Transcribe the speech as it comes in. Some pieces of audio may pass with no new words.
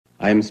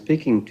I am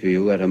speaking to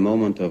you at a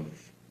moment of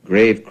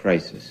grave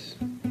crisis.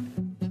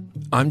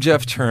 I'm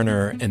Jeff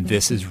Turner, and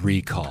this is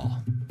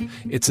Recall.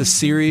 It's a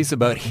series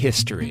about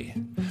history.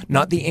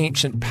 Not the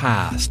ancient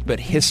past,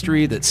 but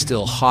history that's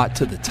still hot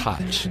to the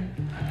touch.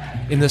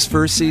 In this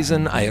first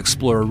season, I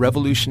explore a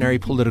revolutionary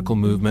political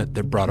movement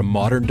that brought a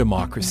modern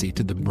democracy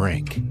to the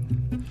brink.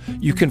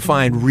 You can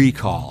find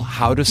Recall,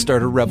 How to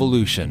Start a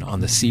Revolution on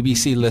the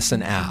CBC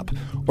Listen app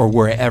or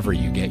wherever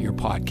you get your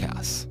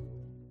podcasts.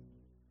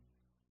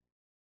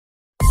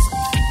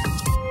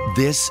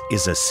 This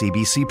is a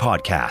CBC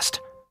podcast.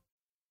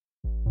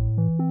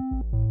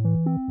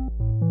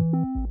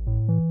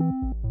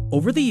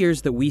 Over the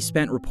years that we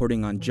spent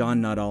reporting on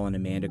John Nuttall and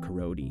Amanda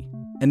Korody,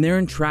 and their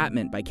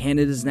entrapment by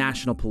Canada's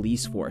National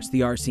Police Force,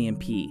 the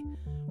RCMP,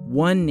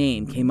 one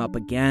name came up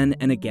again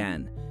and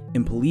again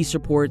in police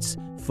reports,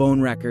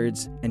 phone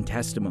records, and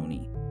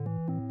testimony.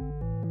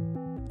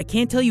 I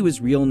can't tell you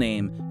his real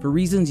name for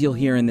reasons you'll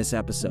hear in this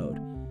episode,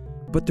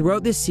 but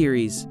throughout this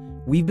series,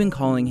 we've been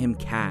calling him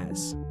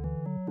Kaz.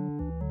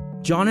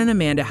 John and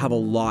Amanda have a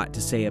lot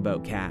to say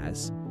about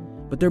Kaz,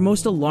 but their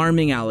most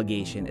alarming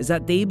allegation is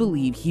that they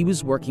believe he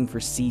was working for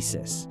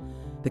CSIS,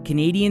 the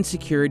Canadian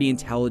Security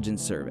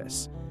Intelligence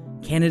Service,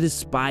 Canada's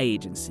spy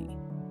agency.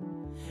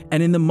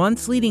 And in the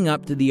months leading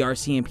up to the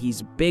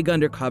RCMP's big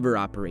undercover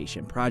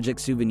operation, Project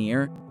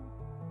Souvenir,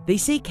 they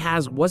say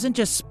Kaz wasn't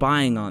just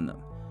spying on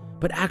them,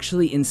 but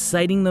actually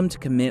inciting them to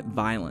commit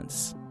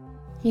violence.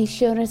 He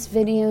showed us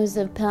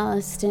videos of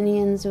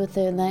Palestinians with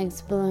their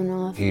legs blown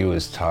off. He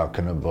was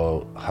talking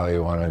about how he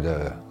wanted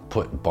to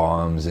put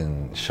bombs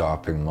in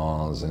shopping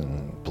malls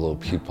and blow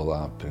people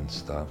up and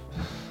stuff.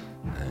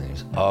 And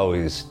he's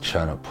always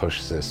trying to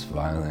push this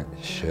violent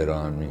shit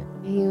on me.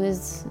 He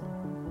was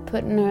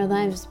put in our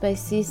lives by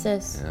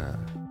CSIS. Yeah.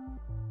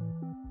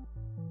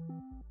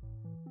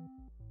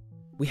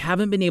 We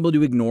haven't been able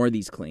to ignore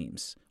these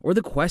claims or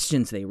the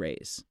questions they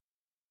raise.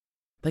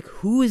 Like,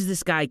 who is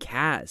this guy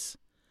Kaz?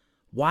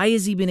 Why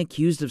has he been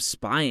accused of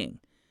spying?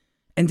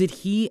 And did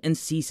he and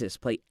CSIS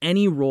play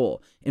any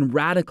role in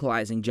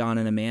radicalizing John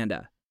and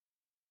Amanda?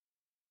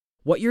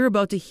 What you're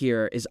about to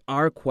hear is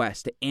our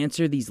quest to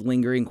answer these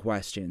lingering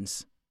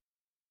questions.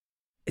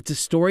 It's a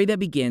story that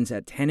begins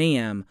at 10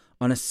 a.m.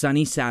 on a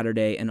sunny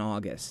Saturday in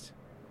August.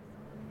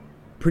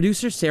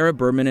 Producer Sarah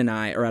Berman and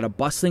I are at a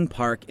bustling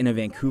park in a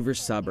Vancouver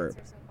suburb.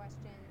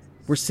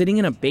 We're sitting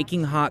in a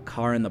baking hot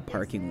car in the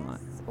parking lot.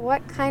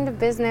 What kind of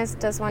business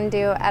does one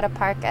do at a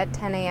park at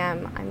 10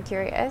 a.m.? I'm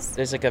curious.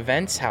 There's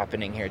events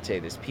happening here today.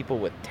 There's people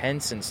with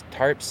tents and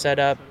tarps set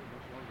up.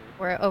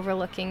 We're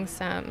overlooking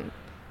some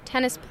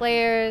tennis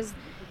players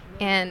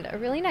and a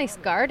really nice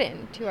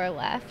garden to our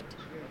left.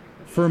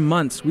 For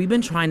months, we've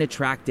been trying to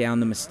track down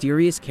the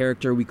mysterious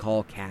character we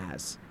call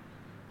Kaz.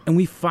 And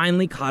we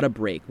finally caught a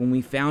break when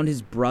we found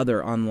his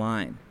brother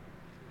online.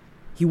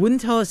 He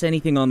wouldn't tell us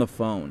anything on the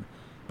phone,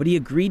 but he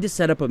agreed to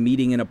set up a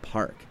meeting in a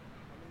park.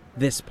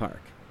 This park.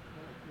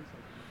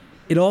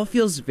 It all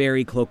feels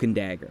very cloak and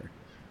dagger.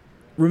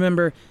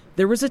 Remember,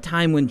 there was a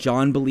time when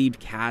John believed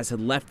Kaz had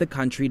left the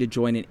country to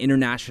join an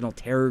international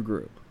terror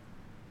group.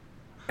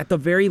 At the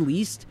very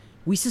least,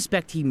 we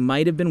suspect he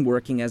might have been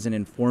working as an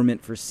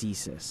informant for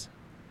CSIS.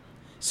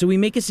 So we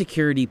make a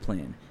security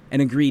plan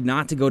and agreed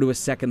not to go to a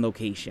second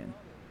location,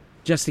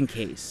 just in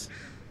case.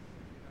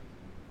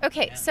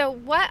 Okay, so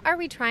what are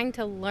we trying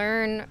to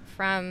learn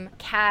from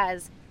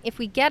Kaz? If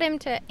we get him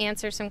to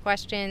answer some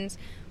questions,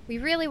 we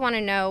really want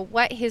to know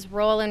what his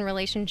role and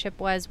relationship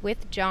was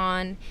with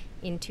John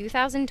in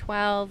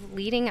 2012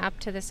 leading up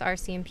to this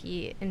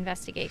RCMP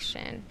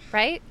investigation,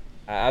 right?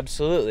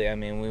 Absolutely. I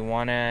mean, we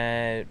want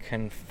to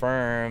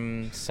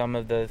confirm some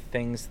of the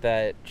things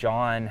that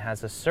John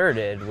has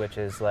asserted, which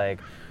is like,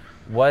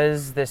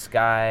 was this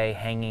guy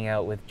hanging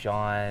out with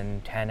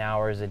John 10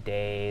 hours a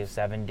day,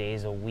 7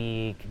 days a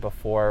week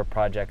before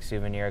Project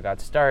Souvenir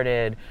got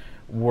started?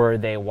 Were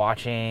they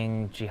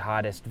watching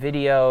jihadist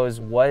videos?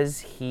 Was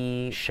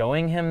he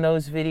showing him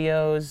those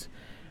videos?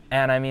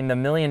 And I mean, the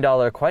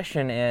million-dollar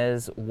question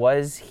is,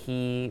 was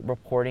he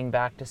reporting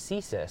back to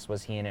CSIS?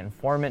 Was he an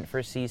informant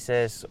for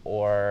CSIS,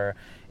 or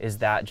is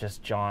that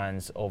just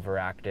John's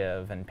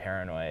overactive and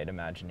paranoid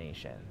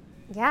imagination?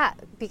 Yeah,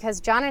 because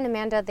John and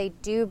Amanda, they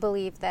do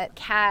believe that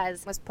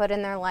Kaz was put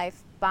in their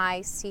life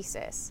by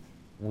CSIS.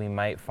 We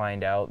might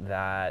find out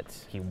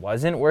that he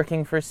wasn't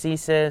working for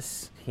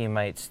CSIS. He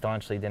might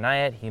staunchly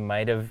deny it. He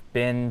might have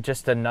been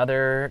just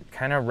another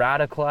kind of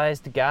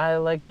radicalized guy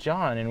like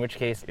John, in which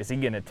case, is he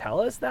going to tell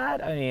us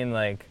that? I mean,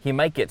 like, he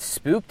might get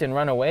spooked and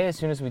run away as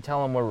soon as we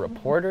tell him we're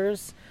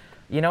reporters,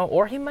 you know,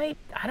 or he might,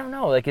 I don't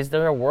know, like, is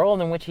there a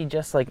world in which he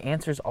just, like,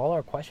 answers all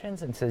our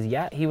questions and says,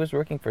 yeah, he was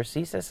working for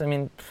CSIS? I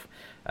mean,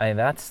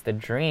 that's the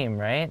dream,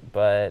 right?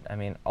 But, I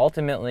mean,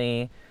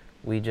 ultimately,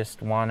 we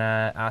just want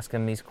to ask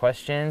him these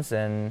questions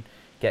and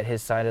get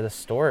his side of the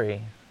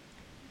story.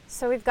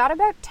 So we've got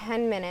about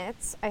 10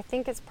 minutes. I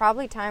think it's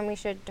probably time we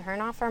should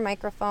turn off our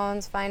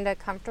microphones, find a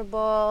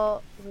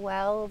comfortable,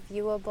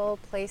 well-viewable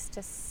place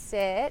to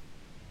sit.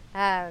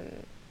 I'm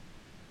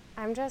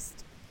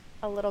just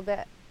a little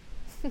bit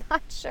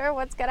Not sure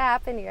what's gonna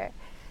happen here.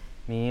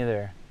 Me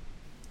either.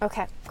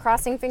 Okay,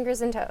 crossing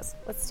fingers and toes.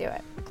 Let's do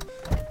it.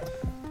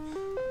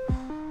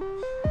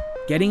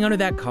 Getting out of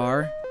that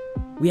car,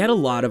 we had a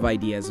lot of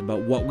ideas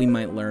about what we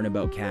might learn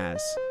about Kaz.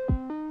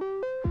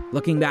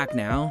 Looking back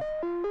now,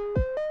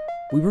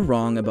 we were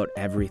wrong about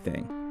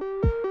everything.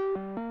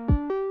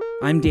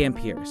 I'm Dan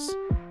Pierce,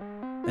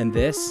 and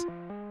this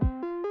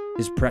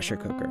is Pressure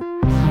Cooker.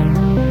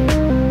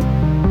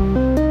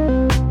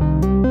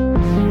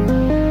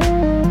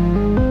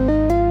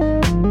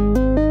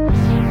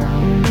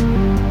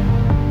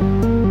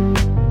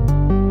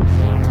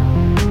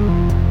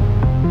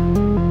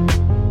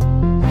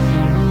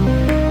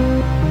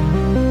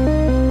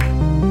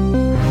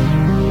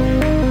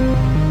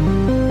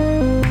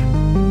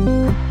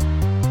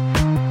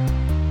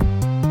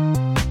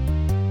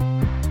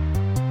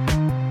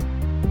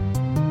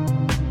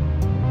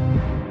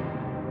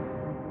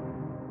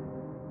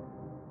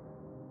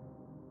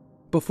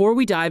 Before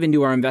we dive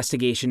into our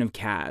investigation of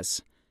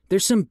Kaz,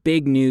 there's some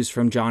big news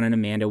from John and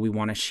Amanda we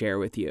want to share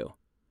with you.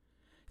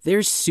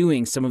 They're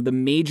suing some of the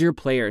major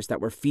players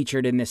that were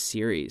featured in this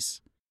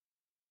series.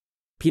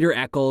 Peter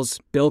Eccles,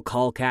 Bill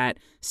Colcat,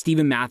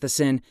 Stephen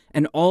Matheson,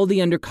 and all the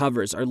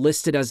undercovers are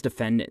listed as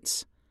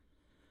defendants.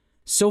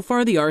 So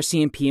far, the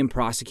RCMP and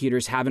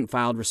prosecutors haven't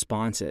filed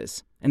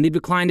responses, and they've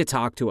declined to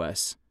talk to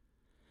us.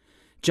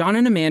 John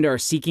and Amanda are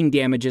seeking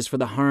damages for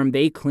the harm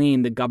they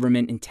claim the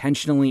government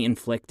intentionally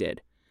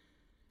inflicted.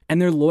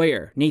 And their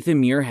lawyer,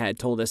 Nathan Muirhead,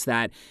 told us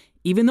that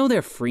even though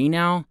they're free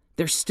now,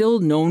 they're still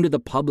known to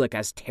the public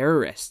as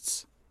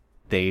terrorists.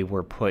 They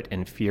were put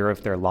in fear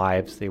of their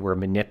lives. They were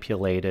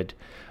manipulated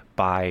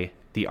by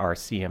the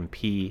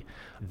RCMP.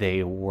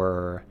 They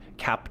were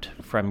kept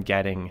from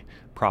getting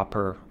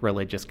proper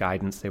religious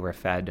guidance. They were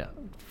fed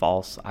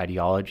false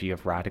ideology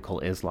of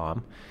radical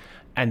Islam.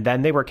 And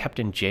then they were kept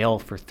in jail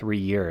for 3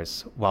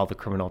 years while the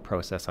criminal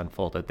process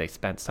unfolded. They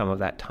spent some of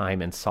that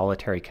time in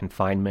solitary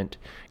confinement,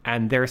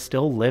 and they're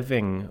still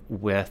living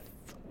with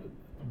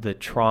the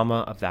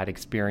trauma of that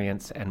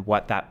experience and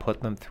what that put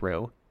them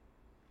through.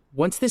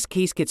 Once this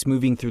case gets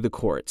moving through the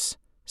courts,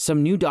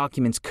 some new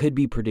documents could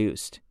be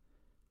produced.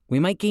 We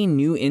might gain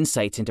new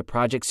insights into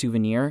Project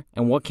Souvenir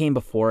and what came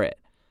before it,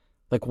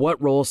 like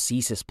what role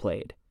CSIS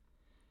played.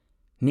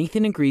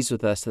 Nathan agrees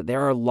with us that there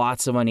are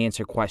lots of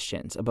unanswered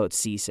questions about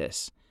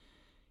CSIS.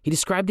 He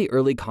described the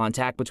early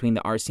contact between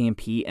the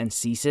RCMP and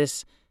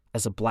CSIS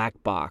as a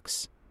black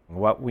box.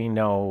 What we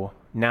know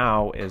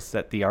now is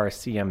that the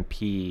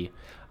RCMP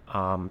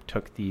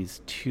took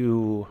these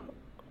two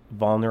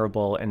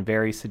vulnerable and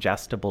very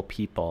suggestible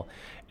people,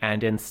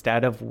 and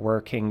instead of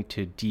working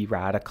to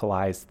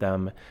de-radicalize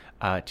them,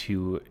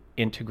 to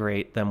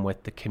integrate them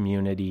with the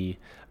community,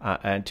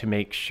 and to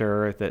make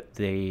sure that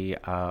they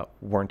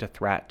weren't a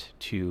threat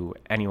to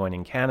anyone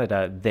in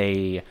Canada,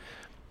 they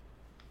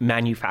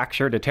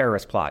manufactured a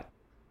terrorist plot.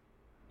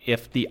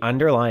 If the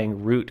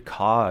underlying root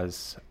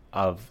cause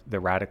of the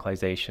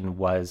radicalization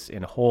was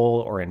in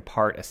whole or in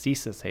part a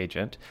CSIS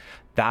agent,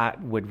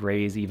 that would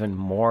raise even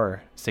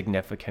more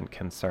significant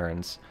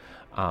concerns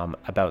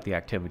about the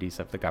activities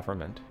of the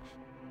government.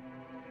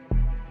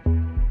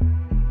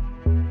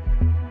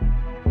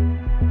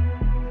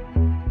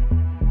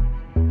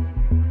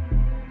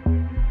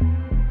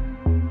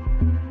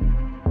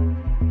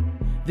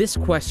 This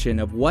question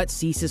of what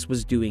CSIS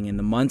was doing in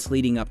the months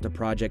leading up to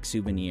Project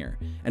Souvenir,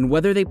 and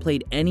whether they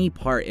played any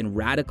part in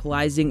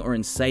radicalizing or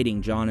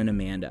inciting John and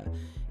Amanda,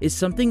 is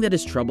something that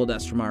has troubled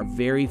us from our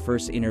very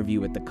first interview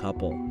with the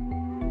couple.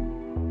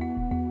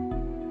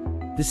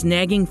 This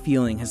nagging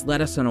feeling has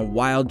led us on a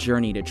wild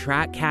journey to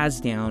track Kaz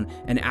down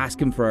and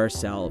ask him for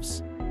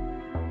ourselves.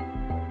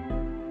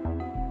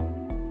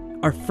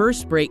 Our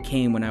first break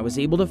came when I was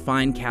able to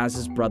find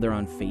Kaz's brother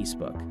on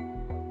Facebook.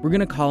 We're going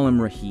to call him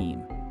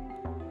Raheem.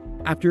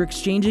 After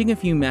exchanging a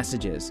few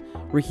messages,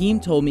 Raheem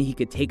told me he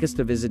could take us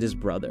to visit his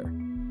brother.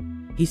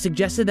 He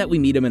suggested that we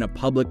meet him in a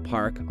public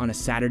park on a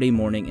Saturday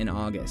morning in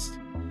August.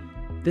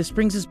 This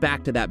brings us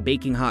back to that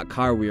baking hot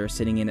car we were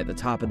sitting in at the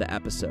top of the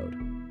episode.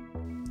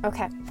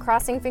 Okay,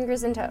 crossing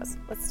fingers and toes.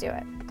 Let's do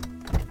it.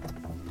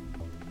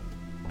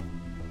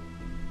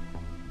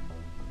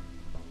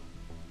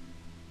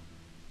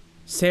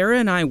 Sarah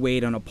and I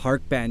wait on a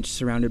park bench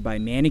surrounded by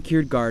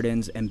manicured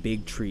gardens and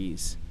big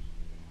trees.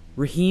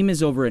 Raheem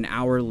is over an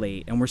hour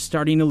late, and we're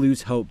starting to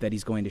lose hope that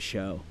he's going to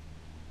show.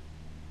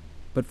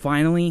 But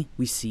finally,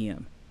 we see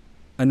him.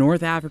 A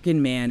North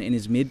African man in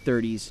his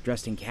mid-30s,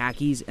 dressed in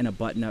khakis and a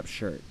button-up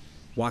shirt,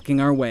 walking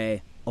our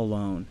way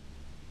alone.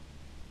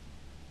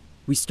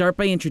 We start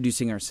by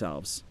introducing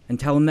ourselves and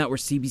tell him that we're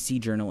CBC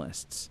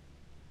journalists.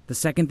 The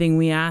second thing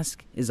we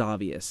ask is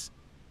obvious.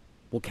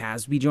 Will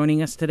Kaz be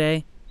joining us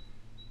today?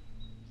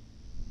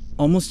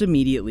 Almost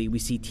immediately, we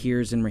see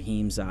tears in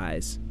Raheem's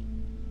eyes.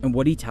 And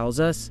what he tells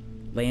us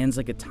lands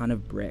like a ton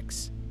of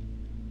bricks.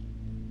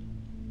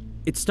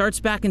 It starts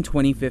back in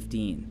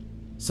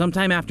 2015,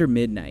 sometime after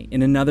midnight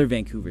in another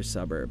Vancouver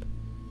suburb,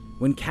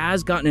 when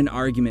Kaz got in an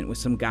argument with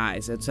some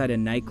guys outside a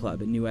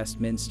nightclub in New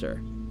Westminster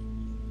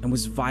and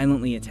was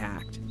violently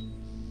attacked.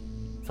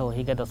 So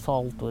he got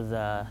assaulted with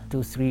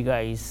 2-3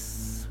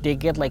 guys. They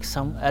get like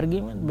some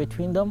argument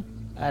between them,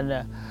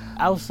 and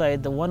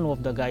outside the one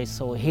of the guys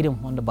so hit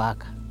him on the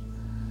back,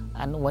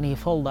 and when he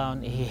fell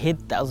down, he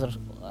hit the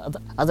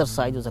other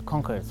side of the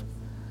concrete.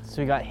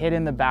 So he got hit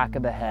in the back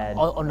of the head.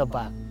 On the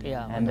back,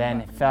 yeah. And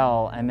then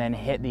fell and then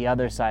hit the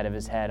other side of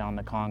his head on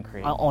the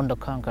concrete. On the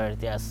concrete,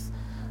 yes.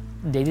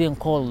 They didn't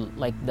call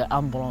like the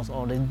ambulance,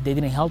 or they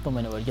didn't help him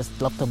anywhere,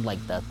 just left him like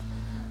that.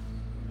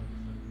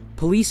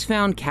 Police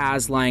found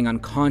Kaz lying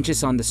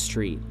unconscious on the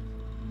street.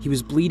 He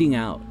was bleeding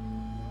out.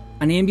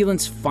 An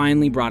ambulance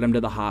finally brought him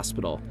to the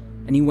hospital,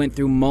 and he went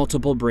through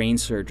multiple brain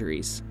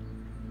surgeries.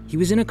 He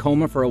was in a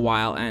coma for a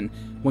while, and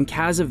when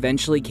Kaz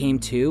eventually came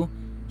to,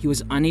 he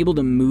was unable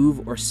to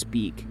move or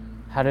speak.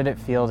 How did it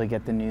feel to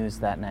get the news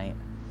that night?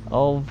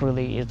 Oh,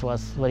 really, it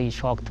was very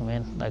shocked,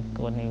 man. Like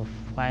when you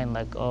find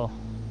like, oh,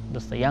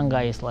 this the young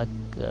guy is like,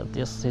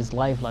 just his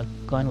life like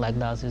going like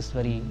that. It's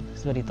very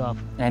tough.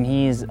 And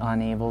he's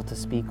unable to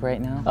speak right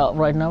now?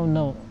 Right now,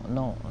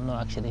 no,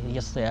 actually, he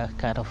just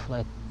kind of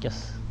like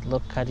just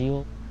look at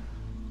you.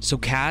 So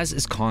Kaz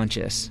is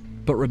conscious,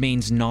 but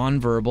remains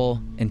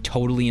nonverbal and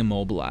totally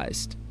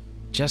immobilized.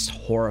 Just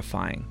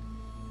horrifying.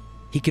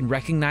 He can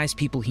recognize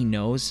people he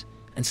knows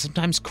and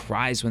sometimes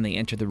cries when they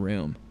enter the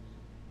room.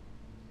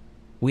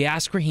 We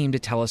ask Rahim to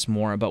tell us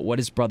more about what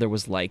his brother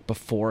was like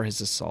before his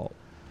assault.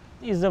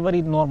 He's a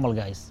very normal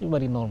guy,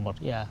 very normal,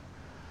 yeah.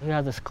 He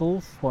has the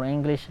schools for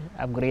English,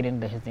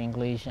 upgrading his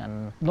English,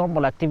 and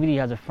normal activity. He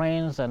has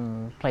friends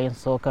and playing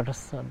soccer,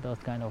 and those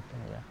kind of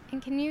things, yeah.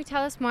 And can you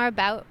tell us more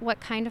about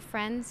what kind of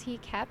friends he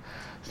kept?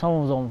 Some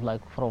of them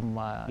like from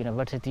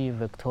University of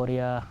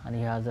Victoria, and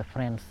he has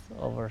friends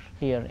over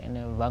here in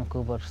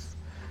Vancouver.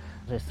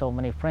 There's so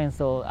many friends,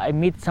 so I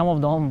meet some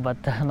of them, but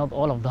not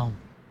all of them.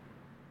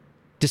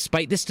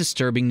 Despite this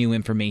disturbing new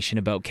information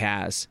about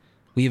Kaz,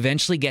 we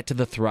eventually get to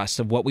the thrust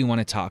of what we want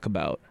to talk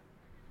about.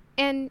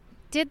 And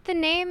did the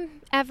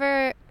name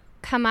ever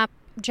come up,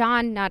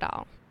 John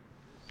Nuttall?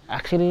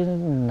 Actually,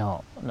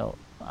 no.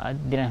 I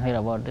didn't hear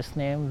about this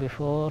name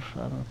before.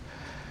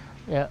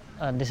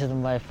 And this is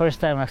my first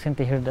time actually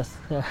to hear this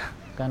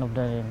kind of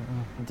name.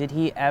 Did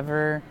he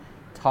ever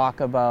talk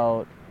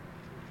about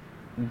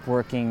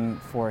working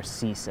for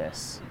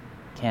CSIS,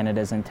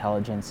 Canada's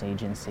intelligence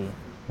agency?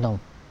 No.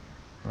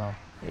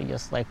 He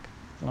just like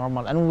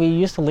normal. And we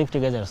used to live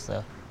together,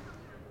 so.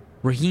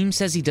 Rahim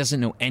says he doesn't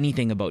know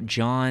anything about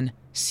John,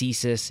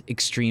 CSIS,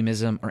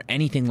 extremism, or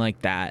anything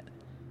like that.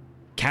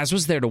 Kaz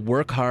was there to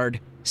work hard,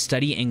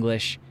 study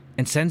English,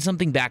 and send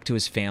something back to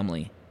his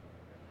family.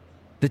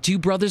 The two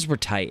brothers were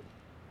tight.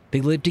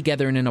 They lived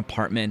together in an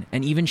apartment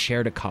and even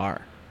shared a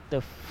car.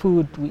 The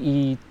food we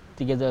eat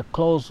together,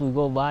 clothes we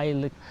go buy,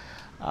 like,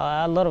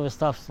 a lot of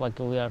stuff, like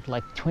we are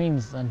like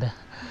twins. And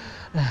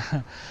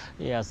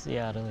yes,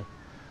 yeah, really.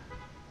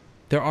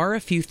 There are a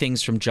few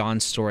things from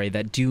John's story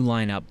that do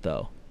line up,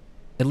 though,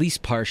 at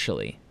least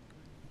partially.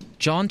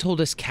 John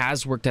told us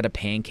Kaz worked at a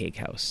pancake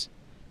house.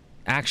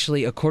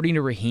 Actually, according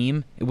to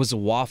Rahim, it was a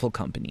waffle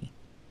company.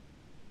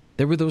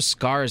 There were those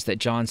scars that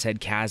John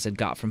said Kaz had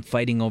got from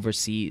fighting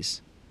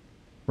overseas.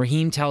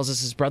 Rahim tells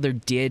us his brother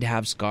did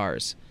have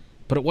scars,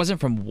 but it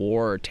wasn't from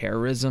war or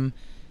terrorism.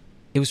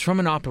 It was from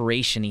an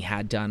operation he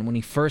had done when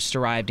he first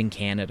arrived in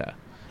Canada.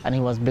 And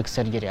he was big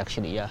surgery,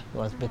 actually, yeah. It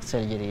was big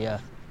surgery, yeah.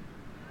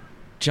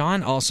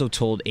 John also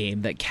told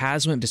Abe that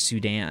Kaz went to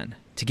Sudan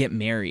to get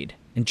married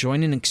and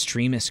join an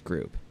extremist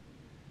group.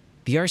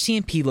 The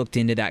RCMP looked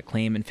into that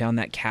claim and found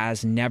that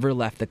Kaz never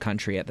left the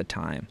country at the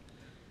time.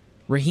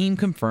 Rahim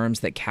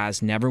confirms that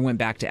Kaz never went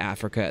back to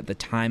Africa at the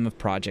time of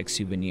Project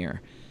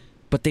Souvenir,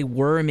 but they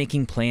were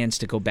making plans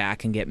to go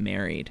back and get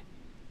married.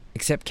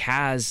 Except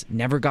Kaz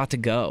never got to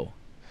go.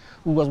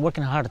 We was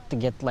working hard to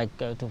get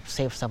to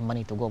save some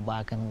money to go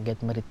back and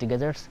get married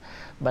together,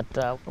 but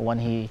when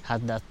he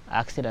had that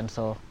accident,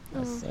 so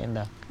in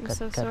the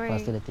care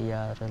facility,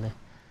 yeah, really.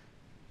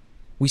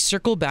 We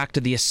circle back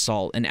to the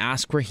assault and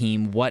ask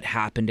Rahim what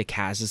happened to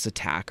Kaz's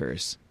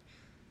attackers.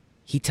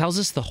 He tells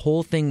us the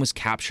whole thing was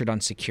captured on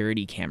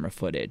security camera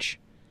footage,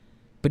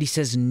 but he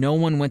says no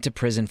one went to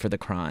prison for the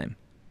crime.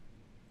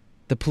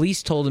 The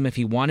police told him if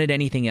he wanted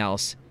anything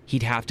else,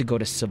 he'd have to go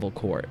to civil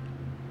court.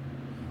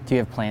 Do you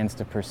have plans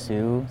to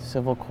pursue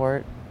civil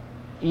court?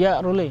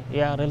 Yeah, really.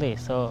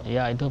 So,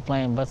 yeah, I do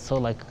plan, but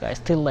so I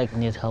still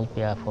need help,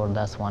 yeah, for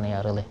that one,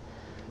 yeah, really.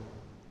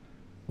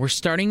 We're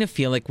starting to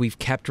feel like we've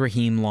kept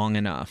Rahim long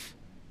enough.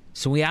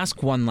 So we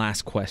ask one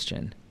last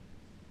question.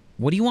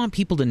 What do you want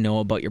people to know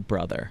about your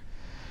brother?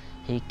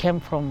 He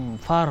came from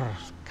far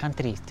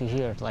country to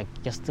here,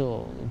 just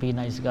to be a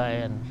nice guy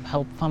and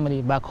help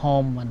family back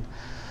home. And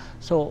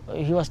so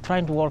he was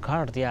trying to work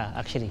hard, yeah,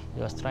 actually.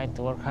 He was trying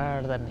to work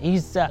hard, and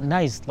he's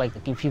nice.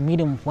 If you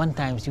meet him one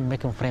time, you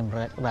make him friend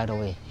right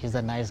away. He's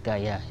a nice guy,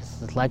 yeah.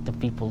 He's like the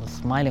people,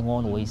 smiling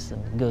always,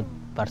 and good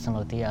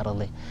personality, yeah,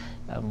 really.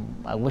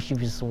 I wish if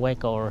he's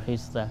awake or he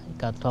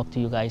can talk to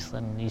you guys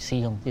and you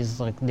see him.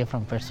 He's a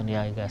different person,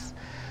 yeah, I guess.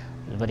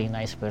 He's a very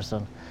nice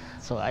person.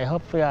 So I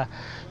hope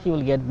he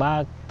will get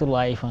back to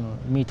life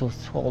and meet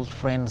his old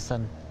friends,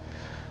 and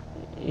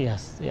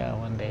Yes, yeah,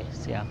 one day,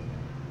 yeah.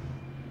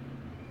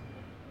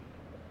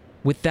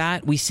 With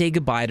that, we say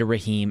goodbye to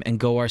Rahim and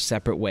go our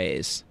separate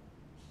ways.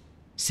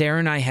 Sarah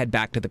and I head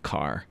back to the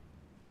car.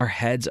 Our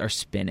heads are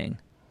spinning.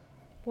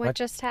 What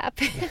just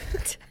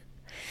happened?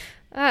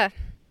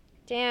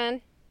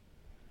 Dan.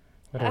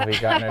 What have we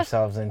gotten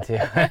ourselves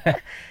into?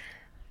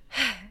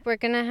 We're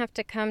going to have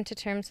to come to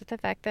terms with the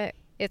fact that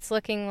it's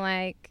looking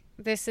like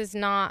this is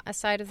not a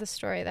side of the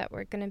story that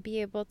we're going to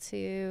be able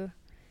to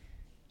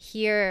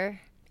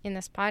hear in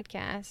this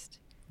podcast.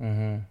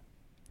 Mm-hmm.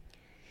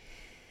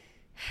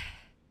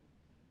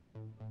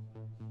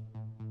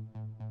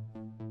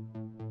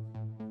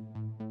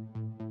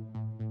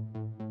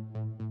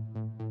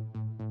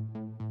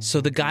 So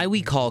the guy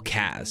we call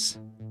Kaz,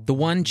 the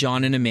one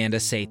John and Amanda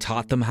say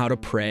taught them how to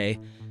pray,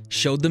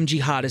 showed them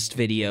jihadist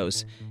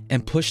videos,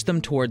 and pushed them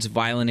towards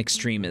violent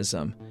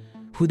extremism,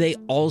 who they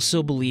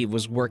also believe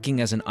was working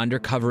as an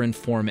undercover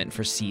informant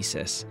for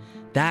CSIS,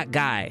 that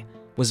guy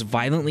was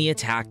violently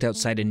attacked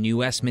outside a New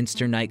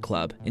Westminster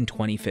nightclub in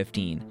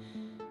 2015.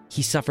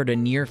 He suffered a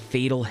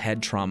near-fatal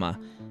head trauma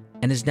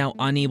and is now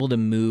unable to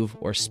move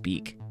or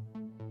speak.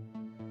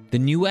 The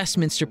New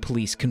Westminster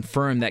police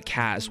confirm that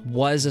Kaz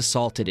was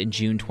assaulted in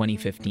June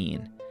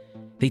 2015.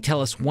 They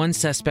tell us one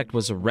suspect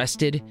was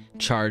arrested,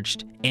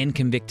 charged, and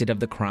convicted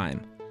of the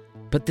crime.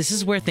 But this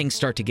is where things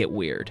start to get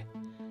weird.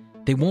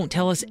 They won't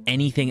tell us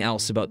anything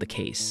else about the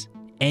case.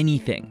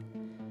 Anything.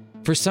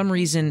 For some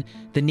reason,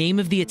 the name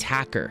of the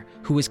attacker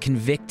who was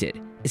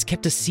convicted is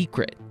kept a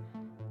secret.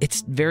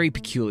 It's very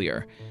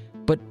peculiar,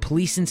 but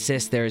police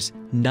insist there's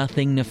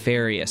nothing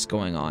nefarious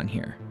going on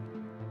here.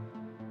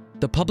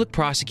 The public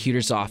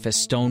prosecutor's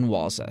office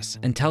stonewalls us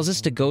and tells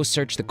us to go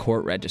search the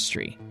court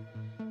registry.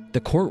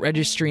 The court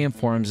registry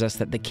informs us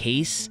that the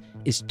case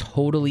is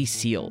totally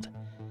sealed.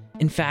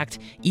 In fact,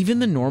 even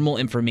the normal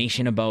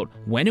information about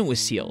when it was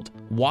sealed,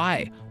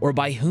 why, or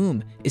by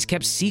whom is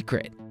kept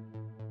secret.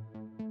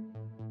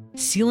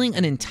 Sealing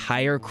an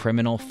entire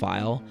criminal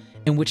file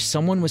in which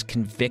someone was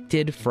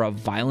convicted for a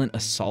violent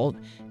assault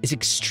is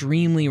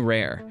extremely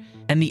rare,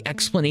 and the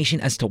explanation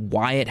as to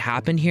why it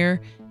happened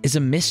here is a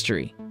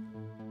mystery.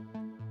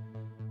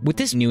 With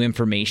this new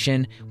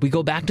information, we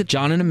go back to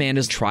John and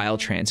Amanda's trial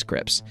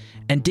transcripts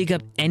and dig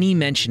up any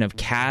mention of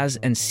Kaz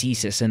and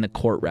CSIS in the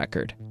court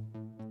record.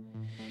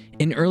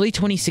 In early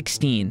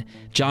 2016,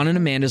 John and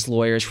Amanda's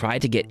lawyers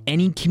tried to get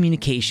any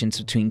communications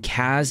between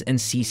Kaz and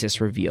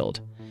CSIS revealed.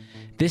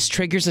 This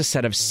triggers a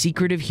set of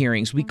secretive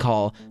hearings we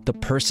call the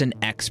Person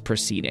X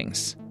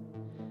proceedings.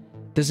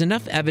 There's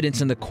enough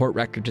evidence in the court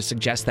record to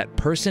suggest that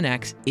Person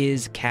X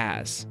is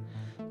Kaz.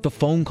 The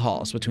phone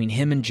calls between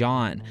him and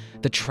John,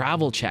 the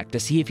travel check to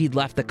see if he'd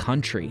left the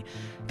country,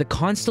 the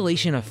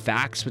constellation of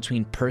facts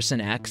between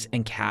Person X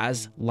and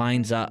Kaz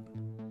lines up.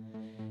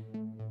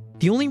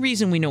 The only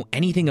reason we know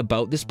anything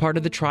about this part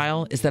of the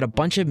trial is that a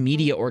bunch of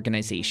media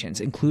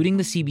organizations, including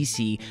the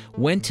CBC,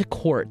 went to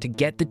court to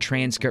get the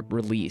transcript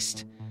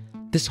released.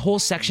 This whole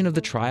section of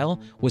the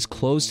trial was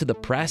closed to the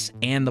press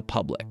and the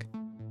public.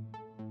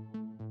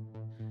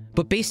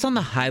 But based on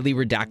the highly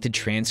redacted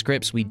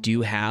transcripts we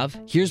do have,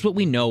 here's what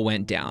we know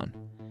went down.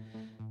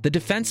 The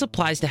defense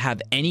applies to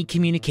have any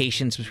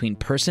communications between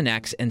Person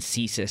X and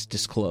CSIS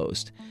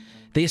disclosed.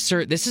 They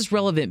assert this is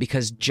relevant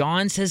because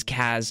John says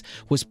Kaz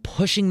was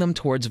pushing them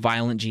towards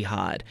violent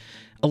jihad,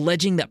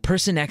 alleging that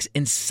Person X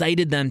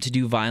incited them to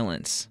do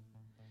violence.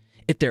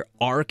 If there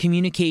are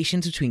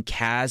communications between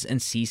Kaz and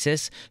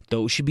CSIS,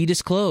 those should be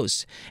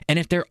disclosed. And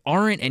if there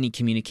aren't any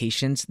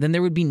communications, then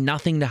there would be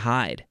nothing to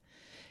hide.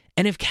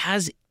 And if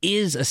Kaz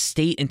is a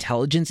state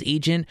intelligence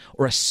agent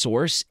or a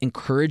source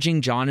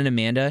encouraging John and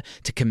Amanda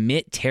to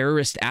commit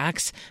terrorist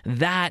acts,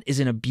 that is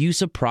an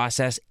abusive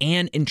process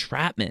and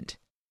entrapment.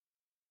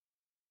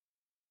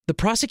 The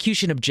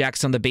prosecution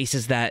objects on the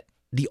basis that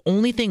the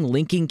only thing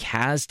linking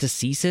Kaz to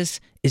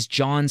CSIS is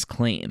John's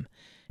claim,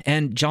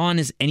 and John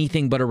is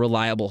anything but a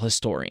reliable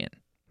historian.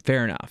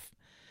 Fair enough.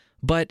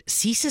 But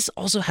CSIS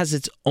also has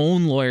its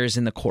own lawyers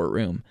in the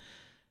courtroom.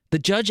 The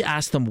judge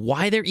asked them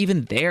why they're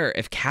even there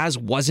if Kaz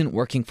wasn't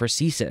working for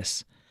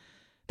CSIS.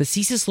 The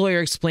CSIS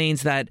lawyer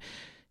explains that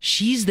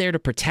she's there to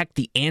protect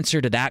the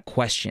answer to that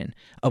question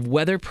of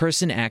whether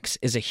Person X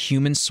is a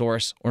human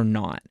source or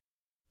not.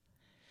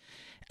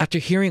 After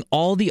hearing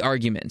all the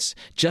arguments,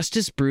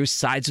 Justice Bruce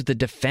sides with the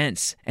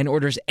defense and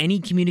orders any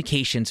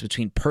communications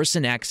between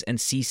Person X and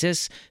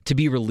CSIS to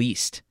be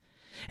released.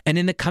 And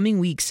in the coming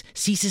weeks,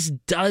 CSIS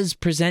does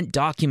present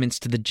documents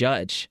to the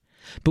judge.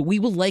 But we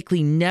will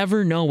likely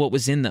never know what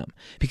was in them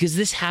because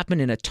this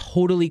happened in a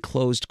totally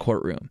closed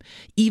courtroom.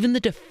 Even the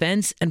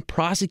defense and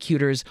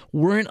prosecutors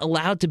weren't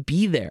allowed to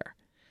be there.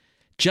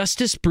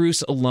 Justice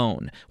Bruce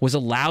alone was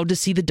allowed to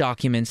see the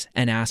documents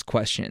and ask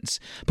questions,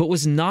 but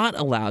was not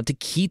allowed to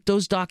keep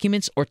those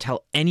documents or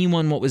tell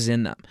anyone what was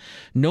in them.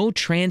 No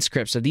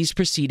transcripts of these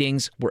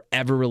proceedings were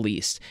ever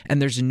released,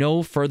 and there's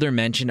no further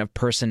mention of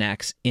Person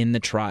X in the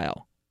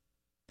trial.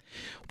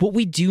 What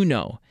we do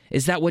know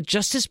is that what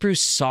Justice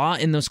Bruce saw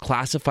in those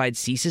classified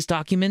CSIS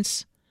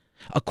documents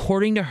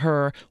according to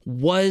her,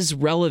 was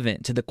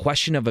relevant to the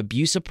question of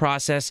abuse of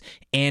process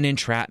and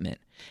entrapment,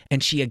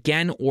 and she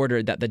again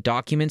ordered that the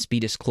documents be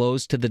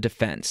disclosed to the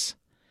defense.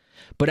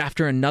 But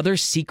after another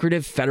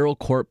secretive federal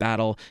court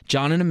battle,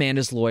 John and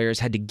Amanda's lawyers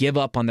had to give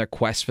up on their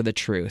quest for the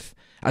truth,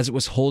 as it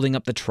was holding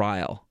up the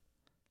trial.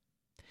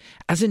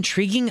 As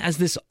intriguing as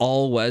this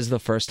all was the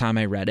first time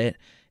I read it,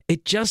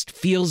 it just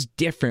feels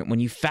different when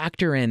you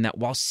factor in that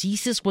while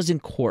CSIS was in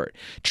court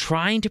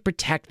trying to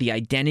protect the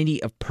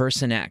identity of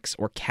Person X,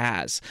 or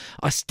Kaz,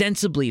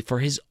 ostensibly for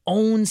his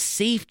own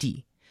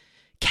safety,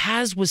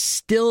 Kaz was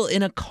still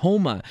in a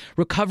coma,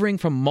 recovering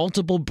from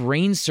multiple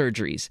brain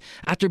surgeries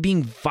after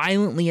being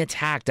violently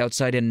attacked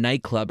outside a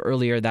nightclub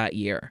earlier that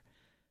year.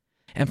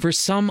 And for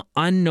some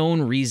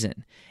unknown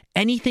reason,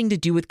 anything to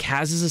do with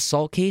Kaz's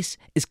assault case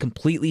is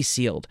completely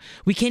sealed.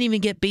 We can't even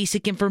get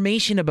basic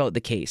information about the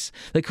case,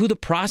 like who the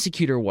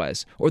prosecutor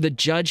was or the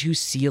judge who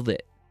sealed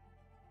it.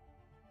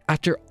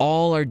 After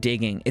all our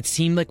digging, it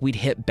seemed like we'd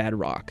hit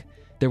bedrock.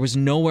 There was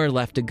nowhere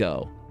left to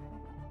go.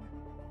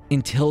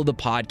 Until the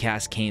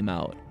podcast came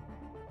out.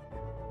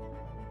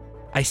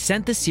 I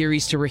sent the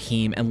series to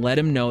Raheem and let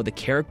him know the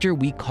character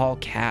we call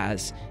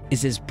Kaz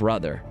is his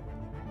brother.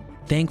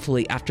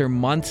 Thankfully, after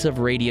months of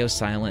radio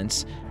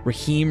silence,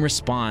 Raheem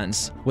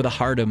responds with a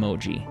heart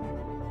emoji.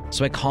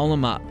 So I call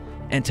him up,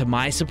 and to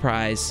my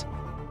surprise,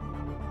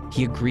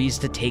 he agrees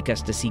to take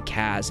us to see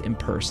Kaz in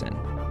person.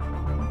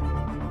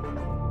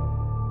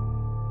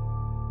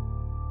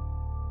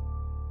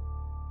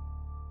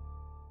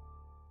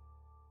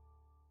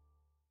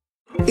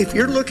 If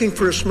you're looking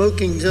for a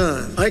smoking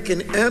gun, I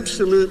can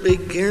absolutely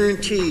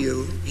guarantee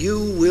you, you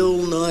will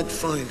not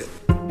find it.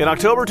 In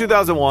October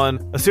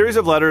 2001, a series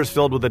of letters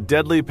filled with a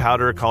deadly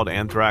powder called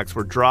anthrax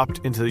were dropped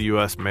into the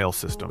U.S. mail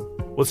system.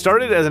 What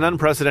started as an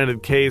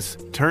unprecedented case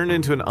turned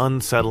into an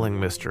unsettling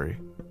mystery.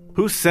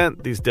 Who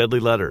sent these deadly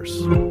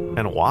letters,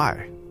 and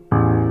why?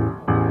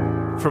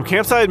 From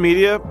Campside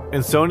Media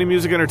and Sony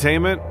Music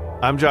Entertainment,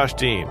 I'm Josh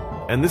Dean,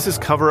 and this is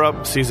Cover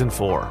Up Season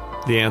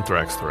 4, The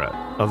Anthrax Threat,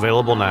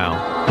 available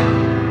now.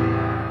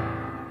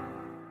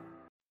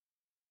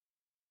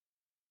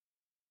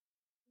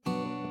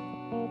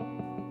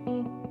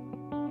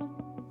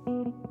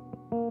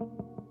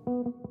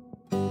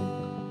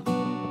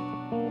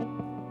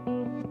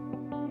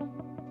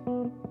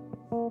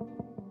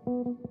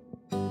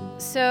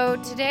 So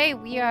today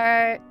we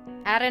are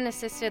at an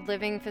assisted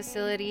living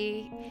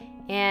facility,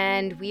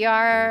 and we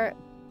are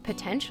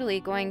potentially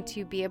going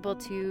to be able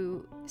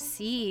to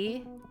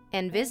see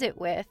and visit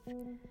with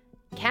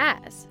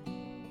Kaz.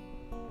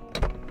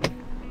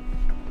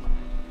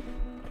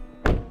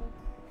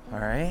 All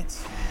right.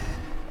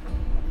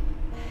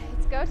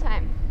 It's go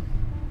time.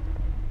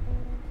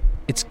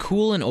 It's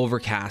cool and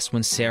overcast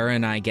when Sarah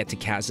and I get to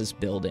Kaz's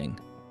building.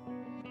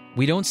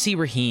 We don't see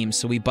Raheem,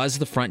 so we buzz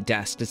the front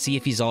desk to see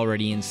if he's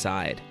already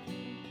inside.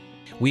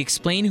 We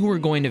explain who we're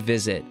going to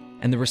visit,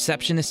 and the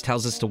receptionist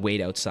tells us to wait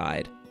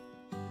outside.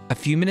 A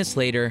few minutes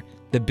later,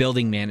 the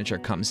building manager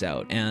comes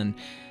out, and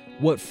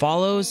what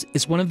follows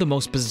is one of the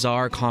most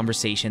bizarre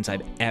conversations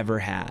I've ever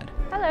had.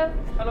 Hello.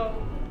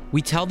 Hello.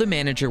 We tell the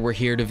manager we're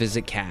here to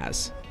visit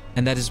Kaz,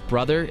 and that his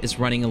brother is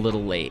running a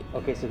little late.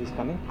 Okay, so he's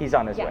coming? He's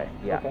on his way,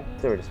 yeah. Okay.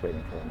 So we're just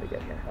waiting for him to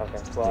get here. Okay.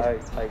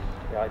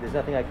 Well, there's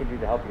nothing I can do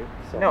to help you.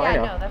 So. No, I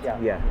know. No,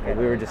 that's Yeah,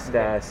 we were just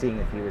seeing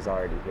if he was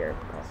already here,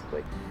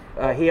 possibly.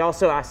 He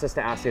also asked us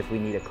to ask if we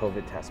need a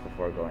COVID test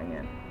before going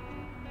in.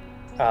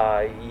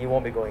 You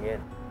won't be going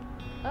in.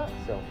 Oh.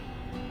 So.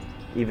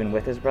 Even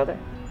with his brother?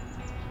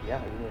 Yeah,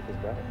 even with his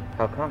brother.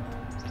 How come?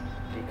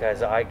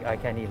 Because I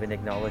can't even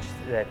acknowledge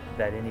that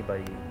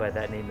anybody by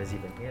that name is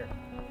even here.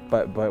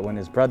 But when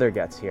his brother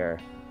gets here,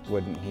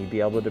 wouldn't he be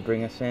able to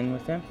bring us in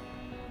with him?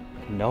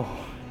 No,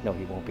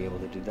 he won't be able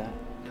to do that.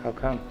 How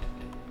come?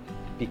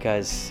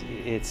 Because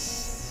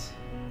it's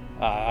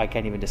I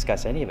can't even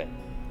discuss any of it.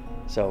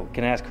 So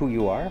can I ask who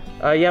you are?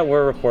 Yeah,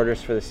 we're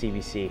reporters for the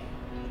CBC.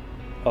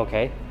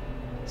 Okay,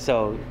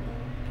 so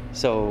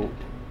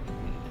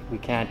we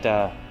can't.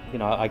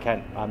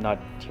 I'm not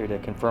here to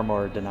confirm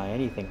or deny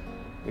anything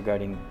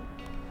regarding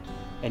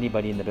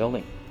anybody in the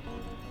building.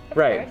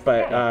 Right,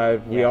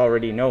 but we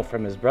already know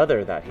from his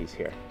brother that he's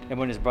here. And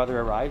when his brother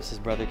arrives, his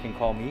brother can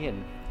call me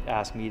and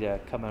ask me to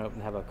come out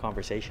and have a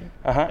conversation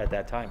Uh-huh. at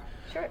that time.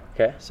 Sure.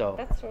 Okay. So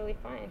That's totally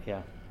fine.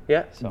 yeah.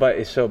 Yeah,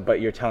 So-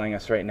 but you're telling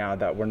us right now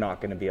that we're not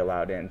going to be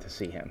allowed in to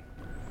see him.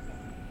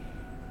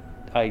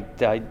 I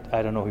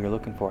don't know who you're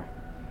looking for.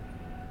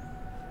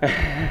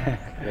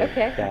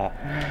 Okay.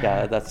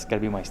 Yeah, that's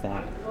gotta be my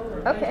stand.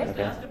 Okay.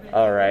 Okay.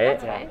 All right.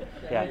 That's fine.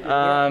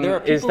 Yeah. There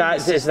are Is people in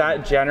the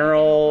that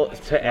general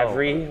to No.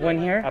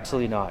 everyone here?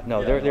 Absolutely not.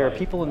 No, there are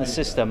people in the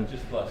system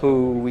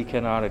who we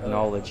cannot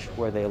acknowledge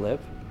where they live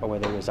or where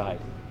they reside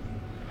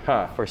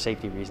Huh. for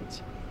safety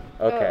reasons.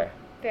 Okay. Oh, fair.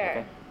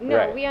 Okay. No,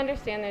 Right. we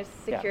understand there's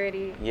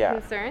security Yeah.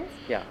 concerns.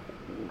 Yeah.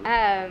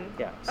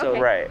 Yeah. So Okay.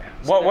 Right.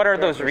 So What are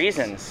there those persons-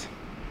 reasons?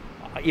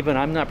 Even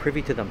I'm not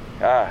privy to them.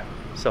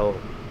 So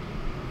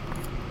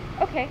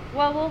Okay.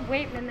 Well, we'll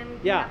wait and then we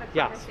can have a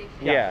conversation.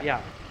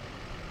 Yeah.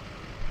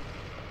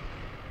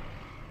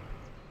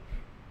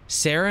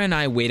 Sarah and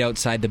I wait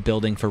outside the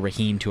building for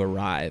Raheem to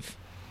arrive.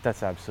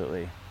 That's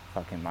absolutely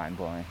fucking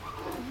mind-blowing.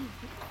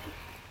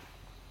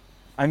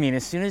 I mean,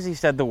 as soon as he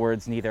said the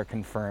words neither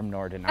confirm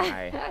nor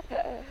deny,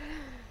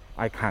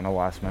 I kind of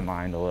lost my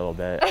mind a little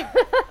bit.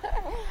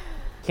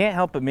 Can't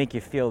help but make you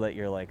feel that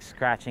you're like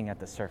scratching at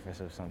the surface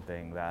of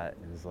something that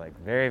is like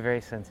very, very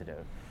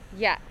sensitive.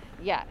 Yeah.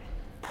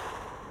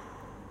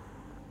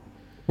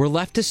 We're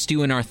left to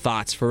stew in our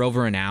thoughts for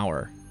over an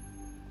hour.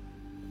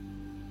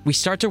 We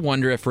start to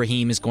wonder if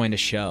Raheem is going to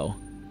show.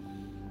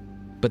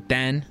 But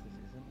then...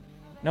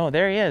 No,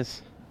 there he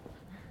is.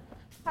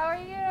 How are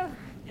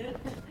you?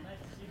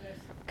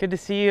 Good to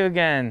see you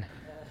again.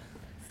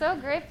 So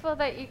grateful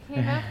that you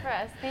came out for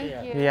us.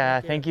 Thank you.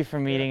 Yeah, thank you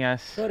for meeting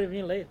us. Sorry,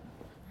 being late.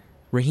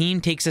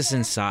 Raheem takes us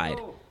inside,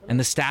 and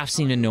the staff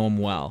seem to know him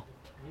well.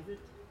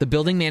 The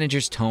building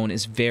manager's tone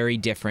is very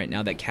different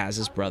now that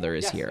Kaz's brother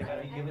is here.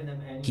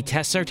 He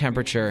tests our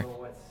temperature,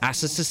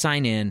 asks us to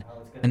sign in,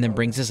 and then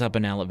brings us up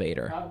an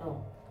elevator.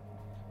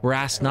 We're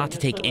asked not to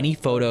take any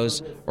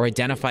photos or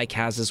identify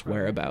Kaz's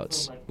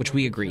whereabouts, which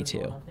we agree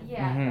to.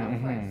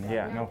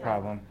 Yeah, no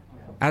problem.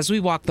 As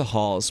we walk the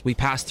halls, we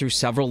pass through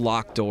several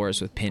locked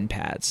doors with pin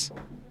pads.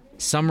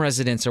 Some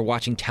residents are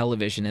watching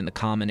television in the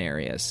common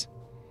areas.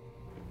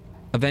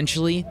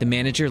 Eventually, the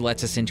manager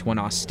lets us into an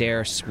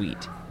austere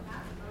suite.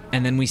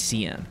 And then we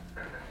see him.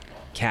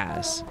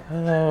 Kaz.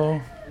 Hello.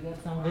 You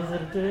got some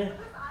visitor today?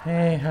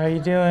 Hey, how you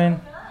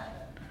doing?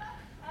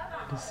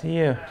 Good to see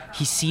you.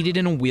 He's seated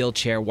in a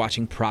wheelchair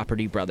watching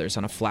Property Brothers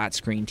on a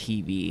flat-screen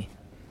TV.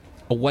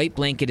 A white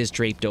blanket is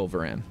draped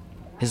over him.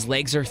 His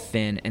legs are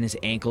thin and his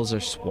ankles are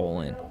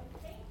swollen.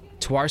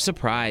 To our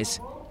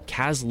surprise,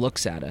 Kaz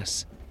looks at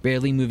us,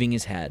 barely moving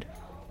his head,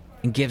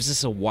 and gives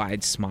us a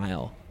wide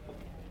smile.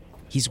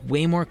 He's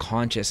way more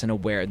conscious and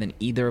aware than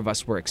either of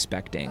us were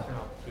expecting.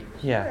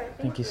 Yeah,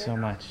 thank you so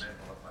much.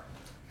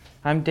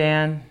 I'm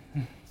Dan.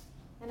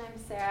 And I'm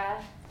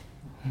Sarah.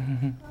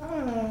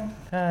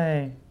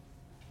 Hi.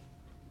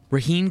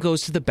 Raheem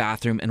goes to the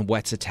bathroom and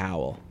wets a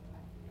towel.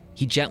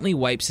 He gently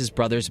wipes his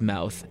brother's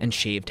mouth and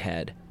shaved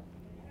head.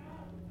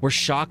 We're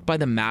shocked by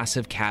the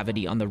massive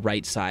cavity on the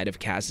right side of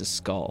Kaz's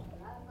skull.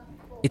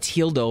 It's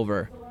healed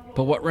over,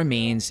 but what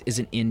remains is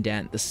an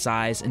indent the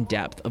size and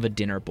depth of a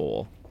dinner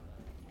bowl.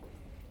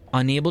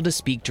 Unable to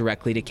speak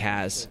directly to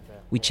Kaz,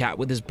 we chat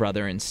with his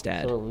brother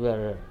instead. So we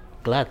are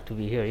glad to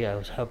be here. Yeah, I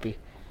was happy.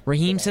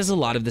 Raheem says a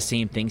lot of the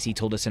same things he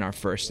told us in our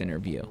first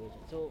interview.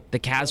 The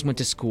Kaz went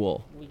to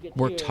school,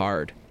 worked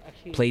hard,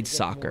 played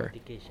soccer,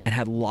 and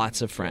had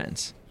lots of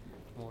friends.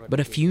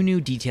 But a few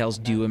new details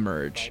do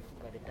emerge.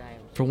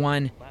 For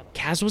one,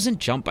 Kaz wasn't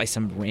jumped by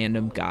some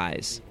random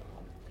guys.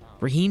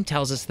 Raheem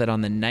tells us that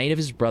on the night of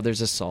his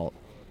brother's assault,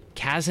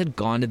 Kaz had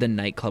gone to the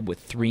nightclub with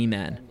 3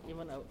 men.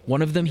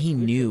 One of them he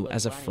knew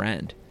as a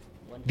friend.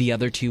 The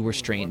other 2 were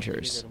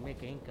strangers.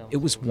 It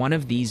was one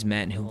of these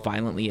men who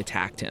violently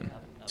attacked him.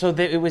 So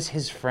it was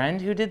his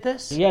friend who did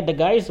this? Yeah,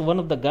 one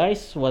of the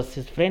guys was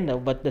his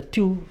friend, but the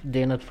 2,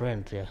 they're not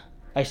friends, yeah.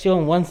 I saw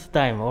him once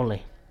time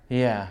only.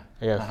 Yeah.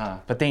 Yes.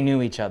 But they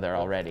knew each other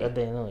already.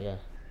 They know, yeah.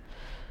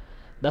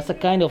 That's a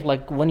kind of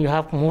like when you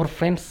have more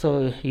friends,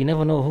 so you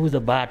never know who's a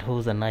bad,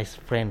 who's a nice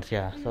friend,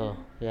 yeah. So,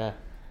 yeah.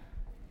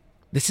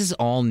 This is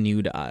all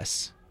new to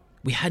us.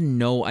 We had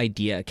no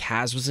idea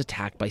Kaz was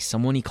attacked by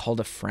someone he called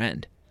a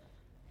friend.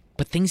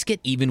 But things get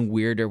even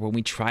weirder when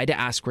we try to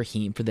ask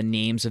Raheem for the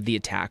names of the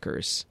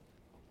attackers.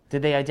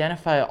 Did they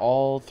identify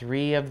all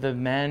 3 of the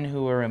men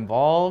who were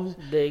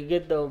involved? They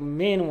get the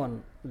main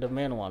one. The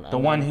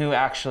one who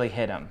actually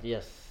hit him?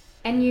 Yes.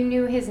 And you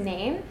knew his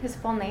name, his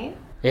full name?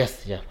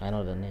 Yes, yeah, I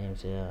know the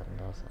names, yeah.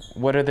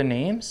 What are the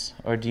names?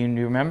 Or do you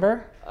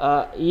remember?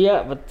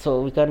 Yeah, but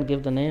so we can't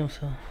give the names,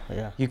 so,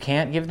 yeah. You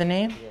can't give the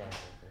name? Yeah.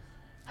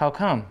 How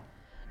come?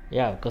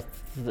 Yeah, because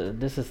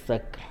this is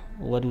like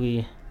what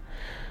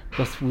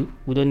because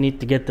we don't need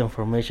to get the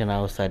information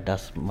outside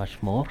that much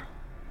more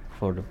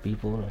for the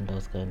people and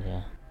those kind,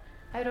 yeah.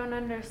 I don't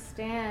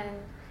understand.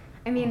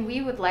 I mean,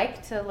 we would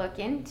like to look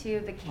into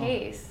the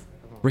case.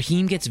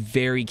 Raheem gets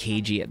very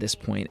cagey at this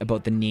point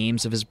about the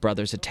names of his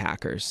brother's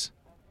attackers.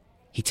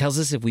 He tells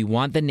us if we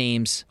want the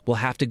names, we'll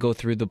have to go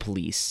through the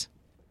police.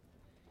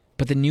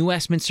 But the New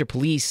Westminster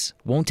Police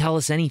won't tell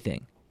us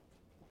anything.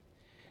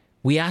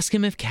 We ask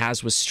him if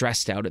Kaz was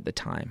stressed out at the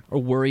time or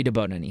worried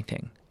about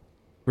anything.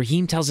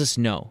 Raheem tells us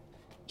no.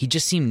 He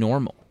just seemed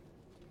normal.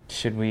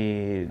 Should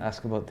we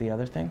ask about the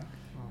other thing?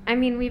 I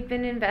mean, we've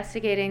been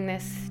investigating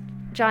this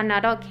John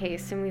Nuttall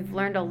case and we've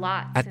learned a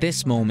lot. At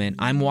this moment,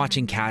 I'm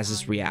watching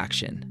Kaz's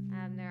reaction.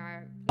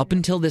 Up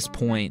until this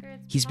point,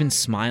 he's been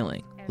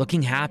smiling,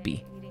 looking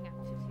happy.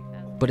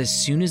 But as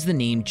soon as the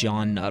name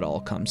John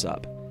Nuttall comes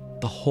up,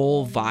 the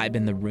whole vibe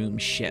in the room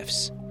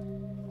shifts.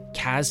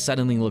 Kaz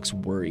suddenly looks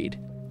worried,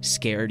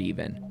 scared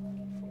even,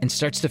 and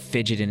starts to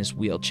fidget in his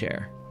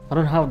wheelchair. I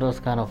don't have those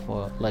kind of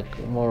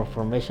more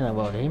information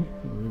about him.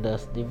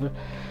 That's different.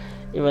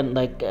 Even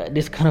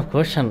this kind of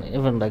question,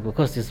 even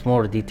because it's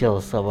more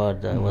details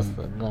about what's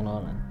going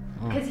on.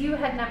 Because you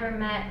had never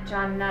met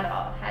John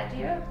Nuttall, had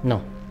you?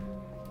 No.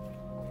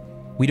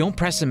 We don't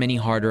press him any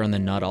harder on the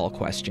Nuttall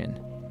question,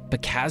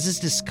 but Kaz's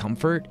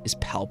discomfort is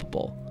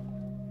palpable.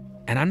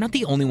 And I'm not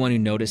the only one who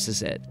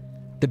notices it.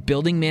 The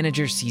building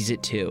manager sees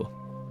it too.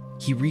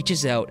 He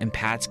reaches out and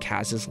pats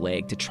Kaz's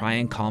leg to try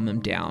and calm him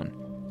down.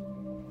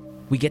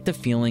 We get the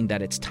feeling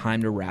that it's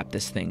time to wrap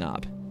this thing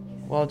up.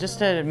 Well, just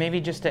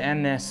to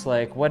end this,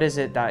 like, what is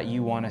it that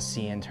you want to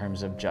see in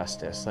terms of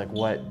justice? Like,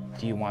 what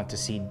do you want to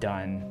see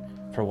done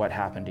for what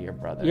happened to your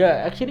brother?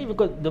 Yeah, actually,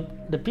 because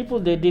the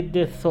people they did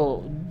this,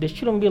 so they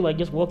shouldn't be like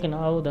just walking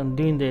out and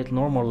doing their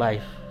normal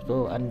life.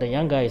 So, and the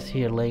young guy is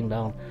here laying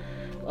down,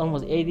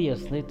 almost 8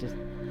 years later.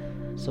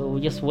 So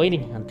we're just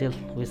waiting until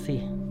we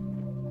see.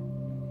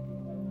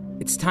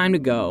 It's time to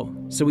go,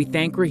 so we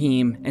thank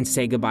Raheem and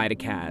say goodbye to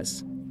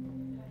Kaz.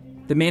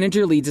 The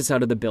manager leads us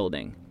out of the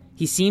building.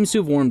 He seems to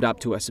have warmed up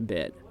to us a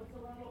bit.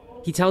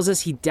 He tells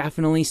us he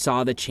definitely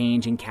saw the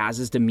change in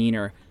Kaz's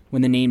demeanor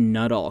when the name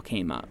Nuttall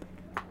came up.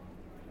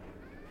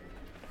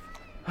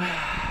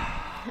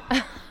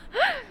 I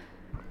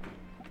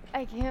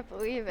can't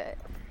believe it.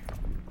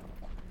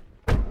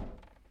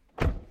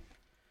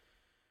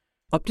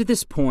 Up to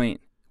this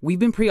point, we've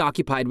been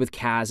preoccupied with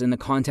Kaz in the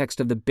context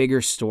of the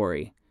bigger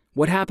story,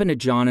 what happened to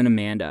John and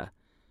Amanda.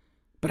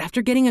 But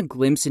after getting a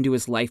glimpse into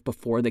his life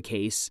before the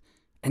case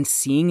and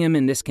seeing him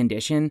in this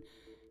condition,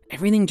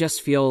 everything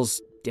just feels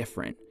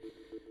different.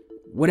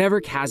 Whatever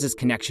Kaz's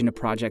connection to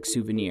Project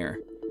Souvenir,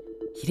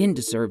 he didn't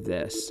deserve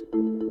this.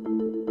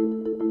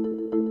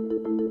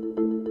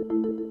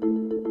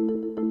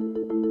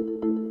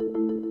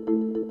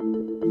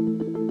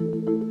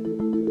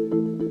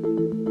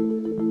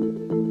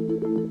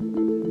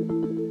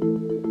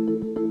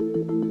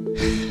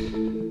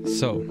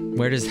 So,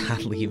 where does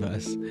that leave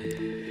us?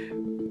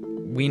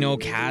 We know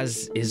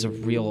Kaz is a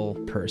real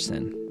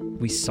person.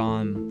 We saw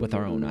him with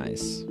our own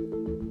eyes.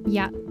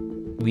 Yeah.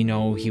 We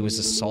know he was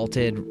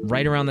assaulted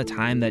right around the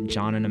time that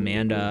John and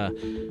Amanda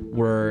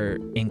were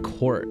in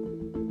court.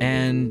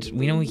 And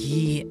we know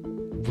he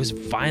was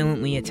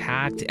violently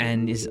attacked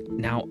and is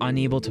now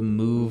unable to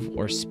move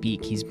or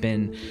speak. He's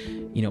been,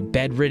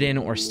 bedridden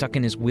or stuck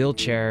in his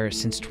wheelchair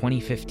since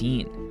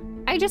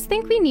 2015. I just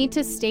think we need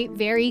to state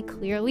very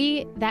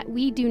clearly that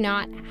we do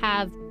not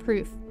have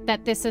proof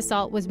that this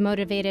assault was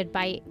motivated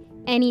by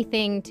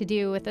anything to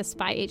do with a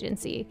spy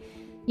agency.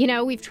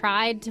 We've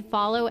tried to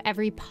follow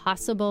every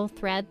possible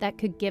thread that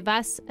could give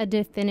us a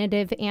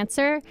definitive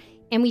answer,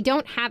 and we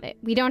don't have it.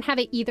 We don't have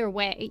it either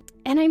way.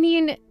 And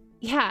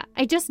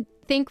I just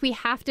think we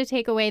have to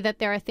take away that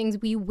there are things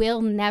we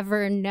will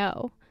never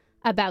know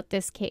about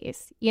this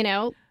case,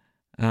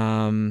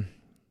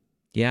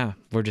 Yeah,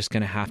 we're just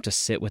going to have to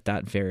sit with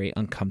that very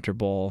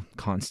uncomfortable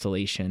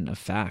constellation of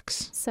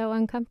facts. So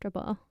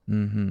uncomfortable.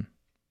 Mm-hmm.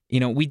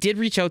 We did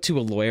reach out to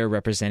a lawyer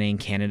representing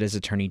Canada's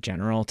Attorney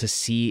General to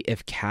see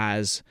if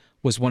Kaz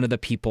was one of the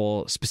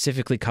people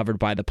specifically covered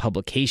by the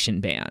publication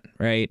ban,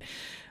 right?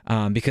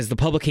 Because the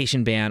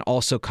publication ban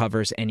also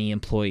covers any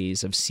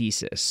employees of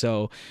CSIS.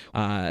 So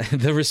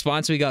the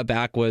response we got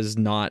back was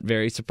not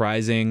very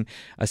surprising.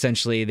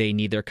 Essentially, they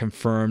neither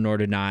confirm nor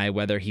deny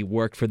whether he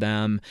worked for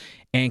them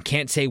and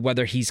can't say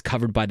whether he's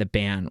covered by the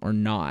ban or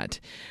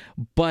not.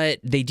 But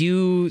they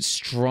do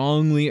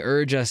strongly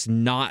urge us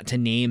not to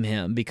name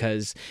him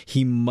because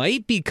he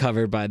might be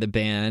covered by the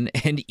ban,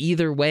 and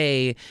either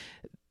way,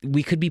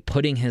 we could be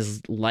putting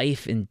his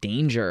life in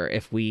danger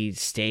if we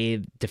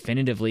say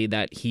definitively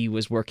that he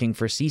was working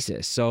for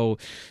CSIS. So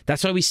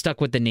that's why we stuck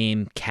with the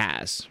name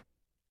Kaz.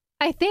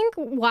 I think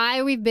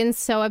why we've been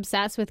so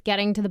obsessed with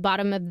getting to the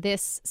bottom of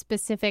this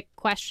specific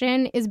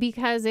question is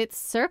because it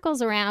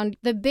circles around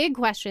the big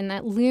question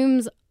that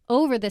looms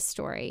over this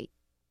story.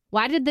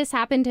 Why did this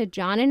happen to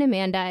John and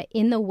Amanda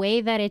in the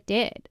way that it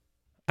did?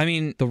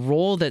 The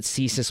role that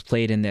CSIS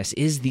played in this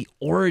is the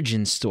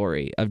origin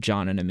story of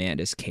John and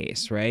Amanda's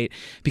case, right?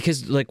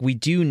 Because, we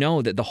do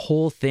know that the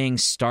whole thing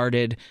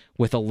started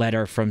with a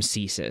letter from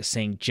CSIS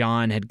saying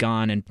John had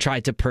gone and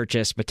tried to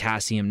purchase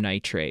potassium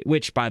nitrate,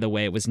 which, by the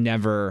way, was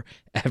never,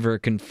 ever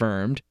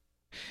confirmed.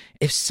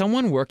 If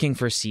someone working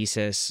for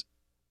CSIS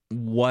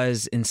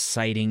was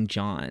inciting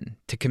John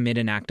to commit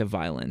an act of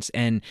violence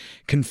and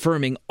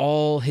confirming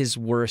all his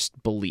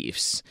worst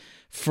beliefs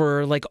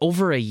for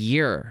over a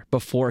year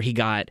before he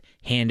got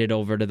handed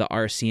over to the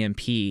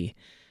RCMP,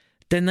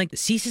 then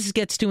CSIS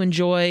gets to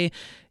enjoy,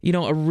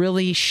 a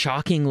really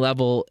shocking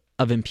level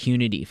of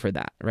impunity for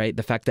that, right?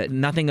 The fact that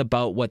nothing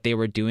about what they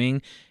were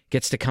doing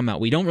gets to come out.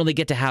 We don't really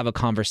get to have a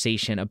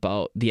conversation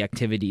about the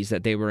activities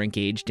that they were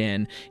engaged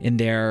in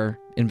their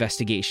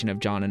investigation of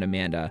John and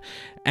Amanda.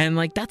 And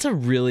that's a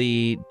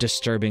really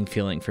disturbing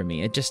feeling for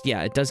me. It just,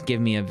 it does give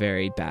me a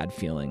very bad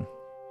feeling.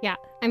 Yeah,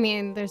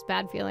 there's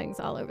bad feelings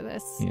all over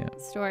this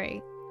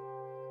story.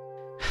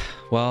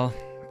 Well,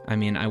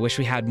 I wish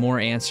we had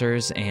more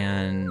answers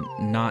and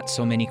not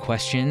so many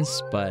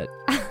questions, but...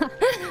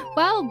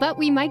 Well, but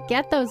we might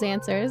get those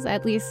answers,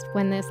 at least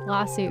when this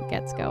lawsuit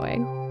gets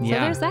going. So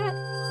there's that.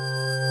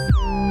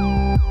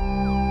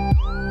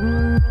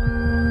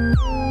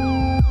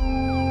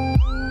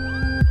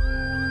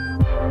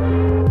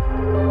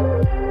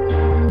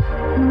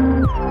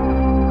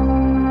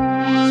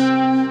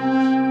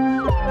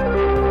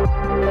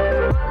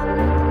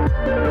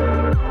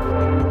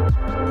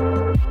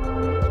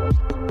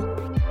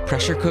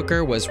 Pressure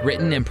Cooker was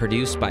written and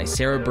produced by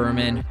Sarah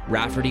Berman,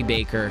 Rafferty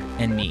Baker,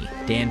 and me,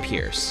 Dan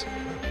Pierce.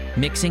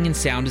 Mixing and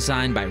sound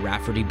design by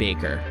Rafferty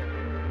Baker.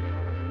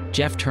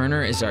 Jeff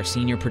Turner is our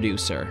senior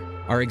producer.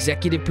 Our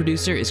executive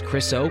producer is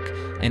Chris Oak,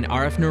 and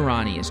Arif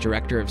Noorani is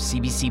director of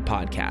CBC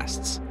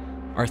Podcasts.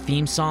 Our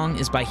theme song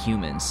is by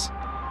Humans.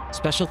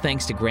 Special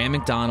thanks to Graham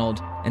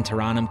McDonald and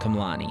Taranam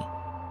Kamlani.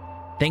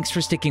 Thanks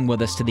for sticking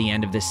with us to the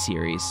end of this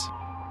series.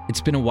 It's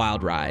been a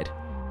wild ride.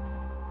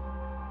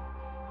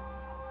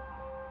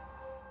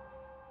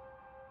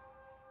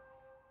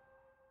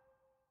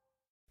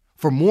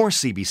 For more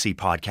CBC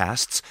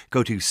podcasts,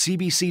 go to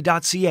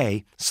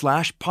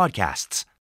cbc.ca/podcasts.